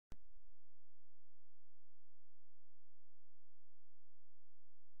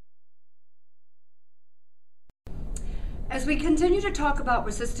As we continue to talk about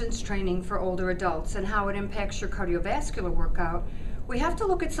resistance training for older adults and how it impacts your cardiovascular workout, we have to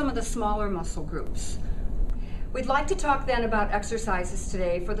look at some of the smaller muscle groups. We'd like to talk then about exercises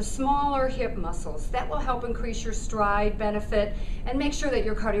today for the smaller hip muscles. That will help increase your stride benefit and make sure that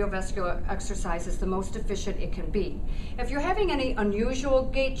your cardiovascular exercise is the most efficient it can be. If you're having any unusual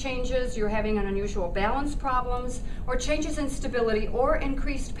gait changes, you're having an unusual balance problems, or changes in stability or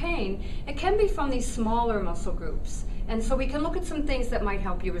increased pain, it can be from these smaller muscle groups. And so we can look at some things that might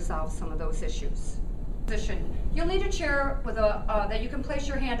help you resolve some of those issues. You'll need a chair with that you can place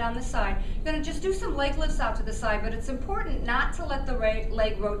your hand on the side. You're going to just do some leg lifts out to the side, but it's important not to let the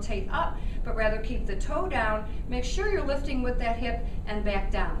leg rotate up, but rather keep the toe down. Make sure you're lifting with that hip and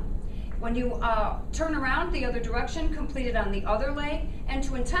back down. When you turn around the other direction, complete it on the other leg. And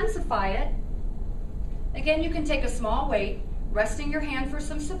to intensify it, again, you can take a small weight, resting your hand for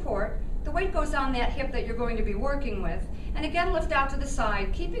some support. The weight goes on that hip that you're going to be working with. And again, lift out to the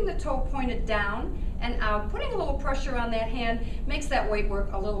side, keeping the toe pointed down and out. Putting a little pressure on that hand makes that weight work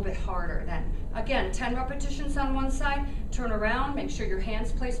a little bit harder then. Again, 10 repetitions on one side, turn around, make sure your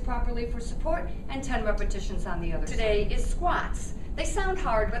hands placed properly for support, and 10 repetitions on the other side. Today is squats. They sound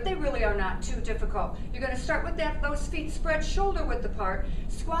hard, but they really are not too difficult. You're going to start with those feet spread shoulder width apart,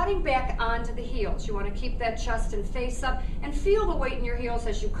 squatting back onto the heels. You want to keep that chest and face up and feel the weight in your heels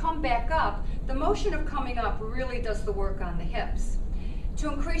as you come back up. The motion of coming up really does the work on the hips.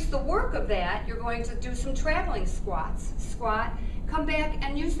 To increase the work of that, you're going to do some traveling squats. Squat, come back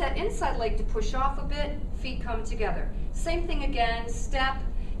and use that inside leg to push off a bit, feet come together. Same thing again, step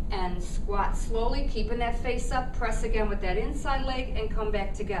and squat slowly, keeping that face up, press again with that inside leg and come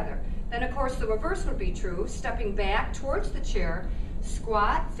back together. Then of course the reverse would be true, stepping back towards the chair,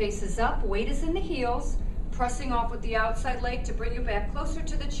 squat, faces up, weight is in the heels, pressing off with the outside leg to bring you back closer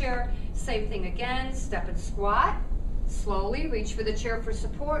to the chair. Same thing again, step and squat, slowly reach for the chair for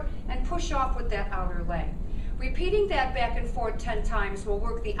support and push off with that outer leg. Repeating that back and forth 10 times will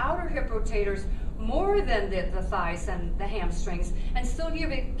work the outer hip rotators more than the thighs and the hamstrings, and still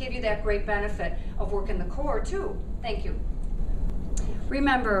give you that great benefit of working the core too. Thank you.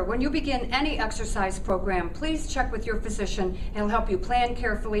 Remember, when you begin any exercise program, please check with your physician. It'll help you plan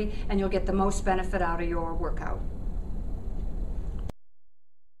carefully and you'll get the most benefit out of your workout.